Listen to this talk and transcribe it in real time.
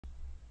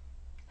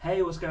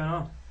Hey, what's going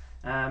on?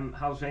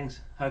 How's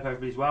things? Hope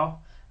everybody's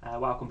well.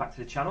 Welcome back to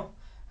the channel.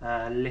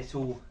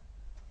 Little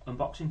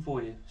unboxing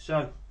for you.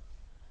 So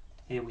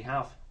here we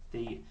have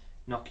the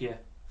Nokia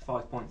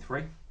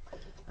 5.3.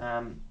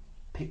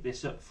 Picked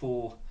this up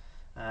for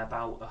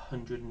about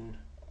 £130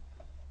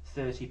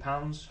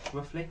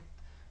 roughly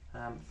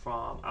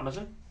from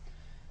Amazon.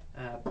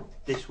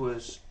 This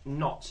was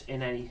not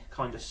in any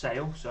kind of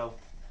sale, so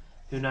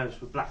who knows,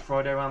 with Black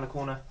Friday around the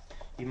corner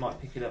you might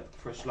pick it up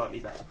for a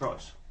slightly better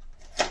price.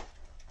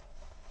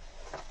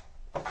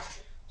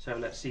 So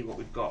let's see what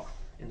we've got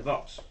in the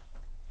box.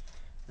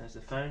 There's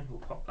the phone, we'll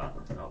pop that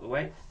out of the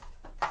way.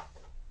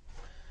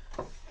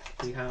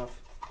 We have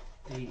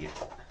the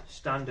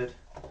standard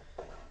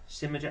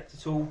SIM ejector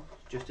tool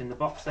just in the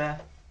box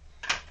there.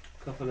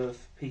 A couple of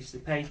pieces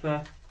of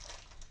paper.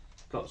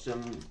 Got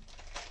some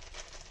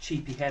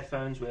cheapy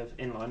headphones with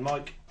inline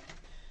mic.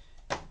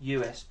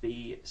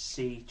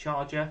 USB-C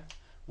charger,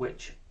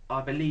 which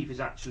I believe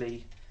is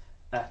actually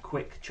a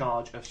quick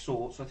charge of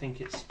sorts. I think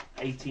it's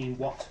 18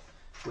 watt,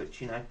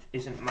 which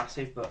isn't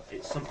massive, but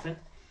it's something.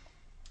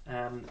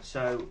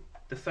 So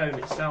the phone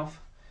itself,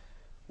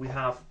 we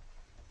have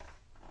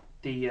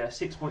the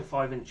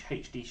 6.5 inch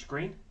HD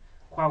screen,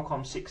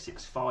 Qualcomm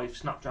 665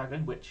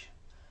 Snapdragon, which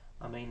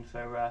I mean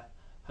for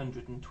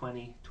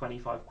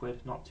 125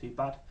 quid, not too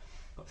bad.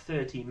 Got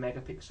 13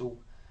 megapixel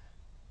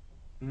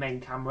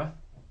main camera,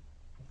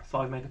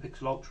 5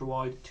 megapixel ultra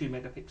wide, 2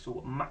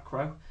 megapixel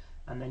macro,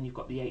 and then you've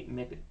got the 8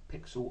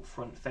 megapixel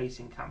front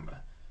facing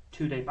camera.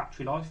 2-day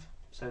battery life,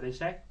 so they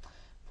say,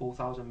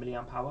 4,000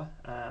 milliamp hour,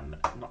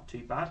 not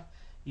too bad.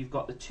 You've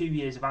got the 2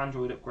 years of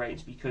Android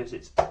upgrades because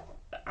it's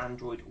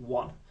Android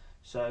 1,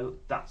 so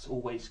that's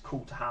always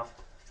cool to have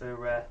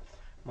for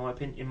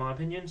in my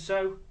opinion.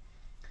 So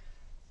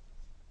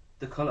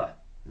the colour,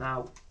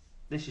 now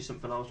this is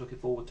something I was looking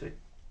forward to.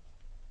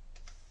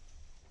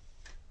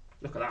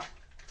 Look at that,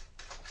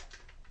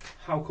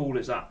 how cool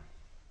is that?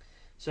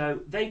 So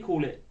they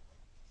call it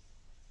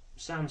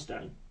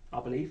sandstone, I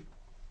believe.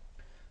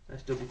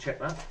 Let's double check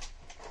that.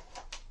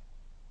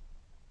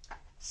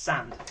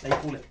 Sand, they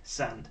call it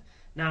sand.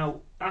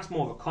 Now that's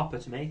more of a copper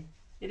to me.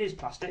 It is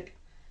plastic,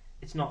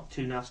 it's not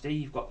too nasty.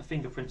 You've got the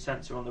fingerprint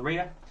sensor on the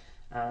rear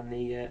and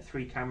the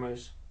 3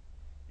 cameras,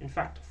 in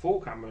fact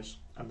 4 cameras,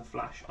 and the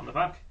flash on the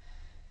back.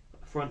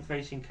 Got the front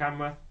facing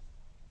camera.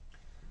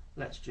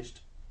 Let's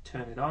just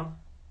turn it on.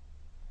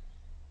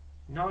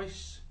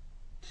 Nice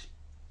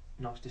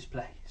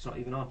display, it's not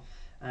even on.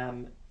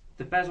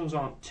 The bezels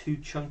aren't too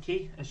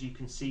chunky, as you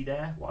can see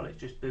there while it's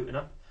just booting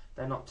up.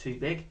 They're not too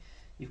big.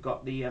 You've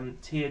got the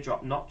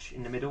teardrop notch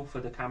in the middle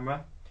for the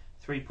camera,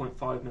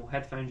 3.5mm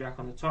headphone jack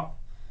on the top.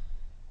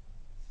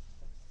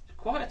 It's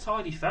quite a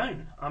tidy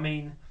phone. I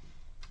mean,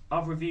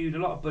 I've reviewed a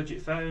lot of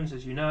budget phones,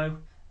 as you know,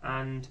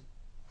 and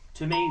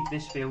to me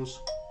this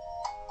feels,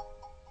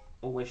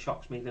 always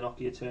shocks me, the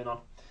Nokia turn on,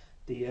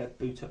 the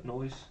boot up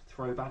noise,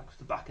 throwback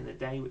to back in the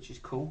day, which is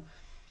cool.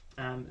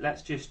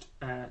 Let's just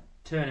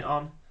turn it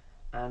on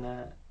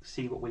and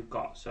see what we've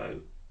got.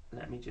 So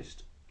let me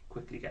just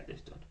quickly get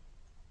this done.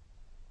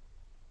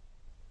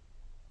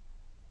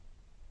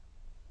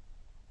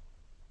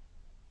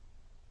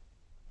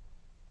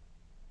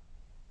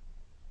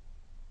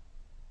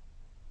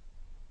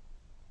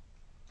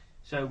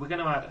 So we're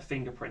going to add a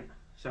fingerprint,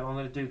 so I'm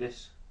going to do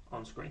this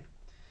on screen.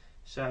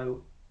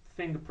 So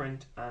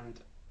fingerprint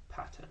and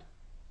pattern.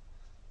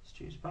 Let's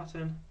choose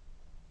pattern,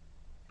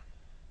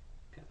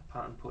 get the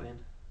pattern put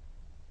in,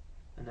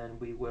 and then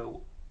we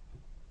will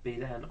be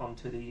then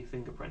onto the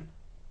fingerprint.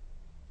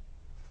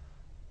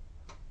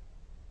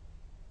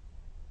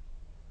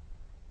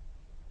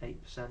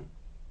 %.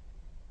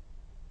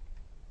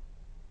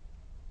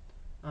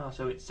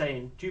 So it's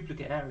saying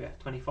duplicate area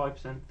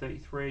 25%,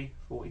 33,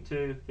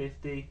 42,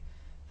 50,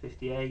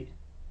 58.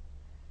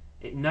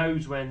 It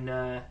knows when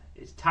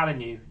it's telling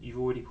you you've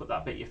already put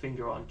that bit of your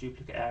finger on,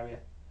 duplicate area.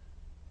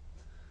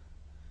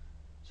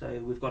 So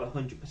we've got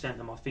 100%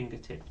 of my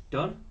fingertip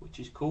done, which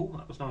is cool.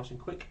 That was nice and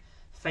quick.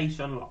 Face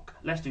unlock.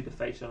 Let's do the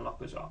face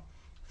unlock as well.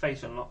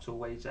 Face unlock's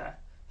always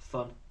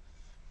fun.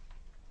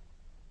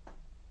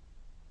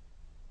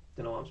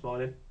 Don't know why I'm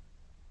smiling.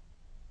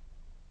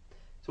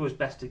 It's always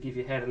best to give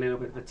your head a little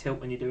bit of a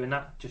tilt when you're doing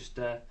that. Just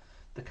the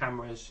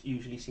cameras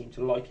usually seem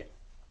to like it.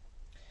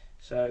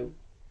 So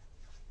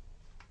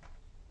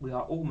we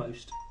are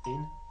almost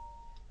in,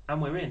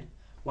 and we're in.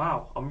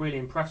 Wow, I'm really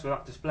impressed with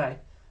that display.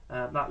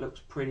 That looks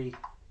pretty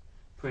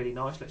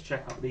nice. Let's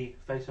check out the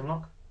face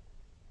unlock.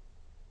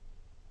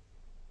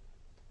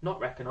 Not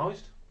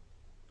recognised.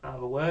 Out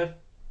of a word.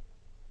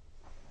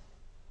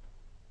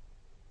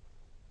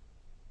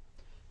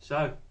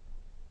 So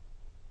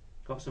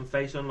got some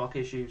face unlock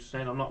issues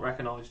saying I'm not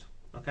recognised.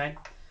 Okay,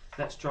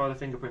 let's try the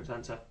fingerprint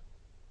sensor.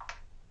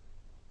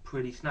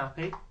 Pretty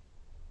snappy.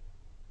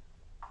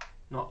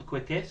 Not the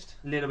quickest,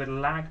 a little bit of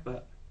lag,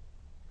 but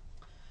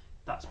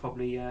that's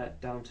probably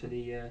down to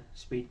the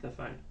speed of the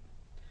phone.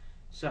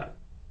 So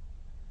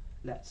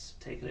let's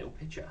take a little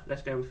picture.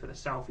 Let's go for the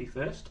selfie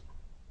first.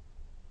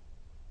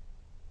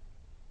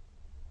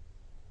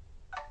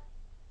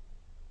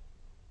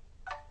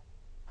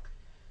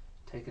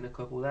 taking a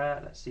couple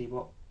there. Let's see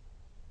what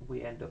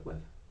we end up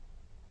with.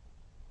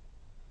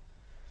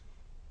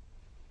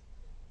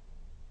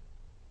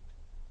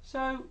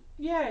 So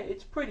yeah,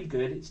 it's pretty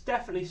good. It's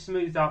definitely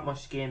smoothed out my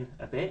skin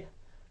a bit.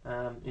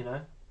 You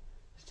know,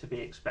 it's to be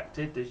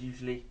expected. There's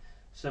usually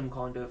some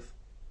kind of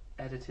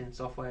editing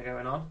software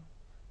going on.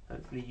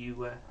 Hopefully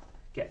you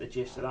get the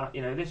gist of that.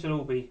 You know, this will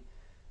all be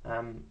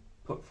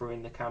put through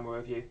in the camera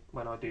review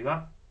when I do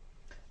that.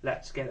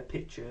 Let's get a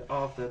picture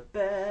of the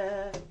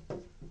bear.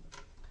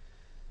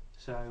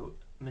 So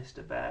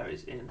Mr. Bear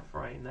is in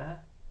frame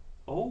there.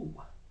 Oh,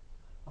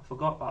 I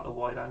forgot about the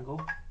wide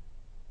angle.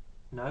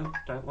 No,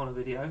 don't want a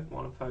video,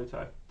 want a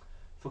photo.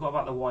 Forgot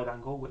about the wide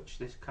angle, which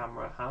this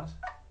camera has.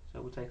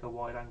 So we'll take a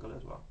wide angle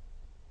as well.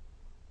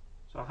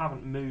 So I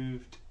haven't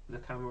moved the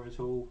camera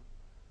at all.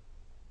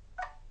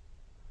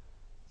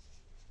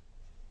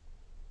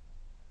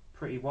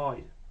 Pretty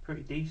wide,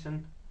 pretty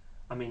decent.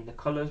 I mean, the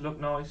colours look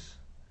nice.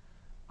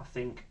 I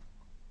think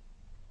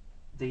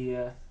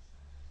the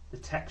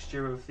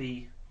texture of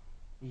the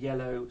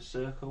yellow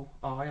circle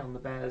eye on the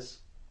bear's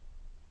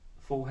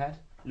forehead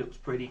looks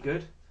pretty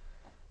good.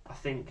 I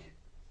think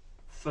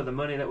for the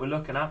money that we're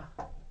looking at,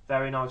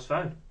 very nice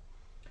phone.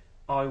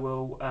 I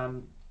will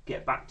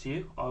get back to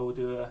you. I will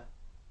do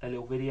a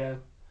little video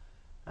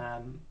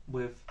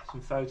with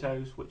some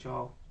photos, which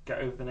I'll get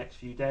over the next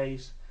few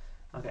days.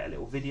 I'll get a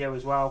little video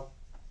as well,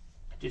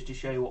 just to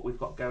show you what we've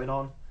got going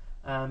on.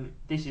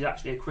 This is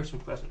actually a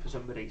Christmas present for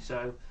somebody,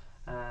 so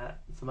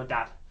for my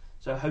dad.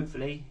 So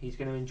hopefully he's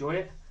going to enjoy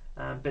it.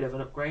 Bit of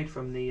an upgrade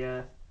from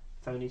the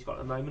phone he's got at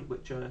the moment,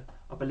 which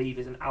I believe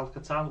is an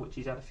Alcatel, which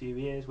he's had a few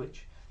years,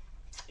 which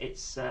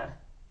it's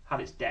had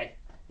its day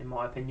in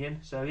my opinion.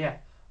 So yeah,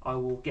 I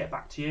will get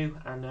back to you,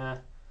 and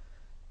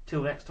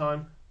till next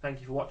time,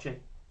 thank you for watching.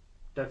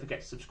 Don't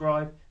forget to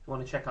subscribe if you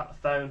want to check out the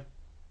phone.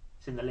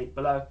 It's in the link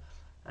below,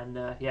 and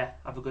yeah,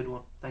 have a good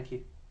one. Thank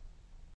you.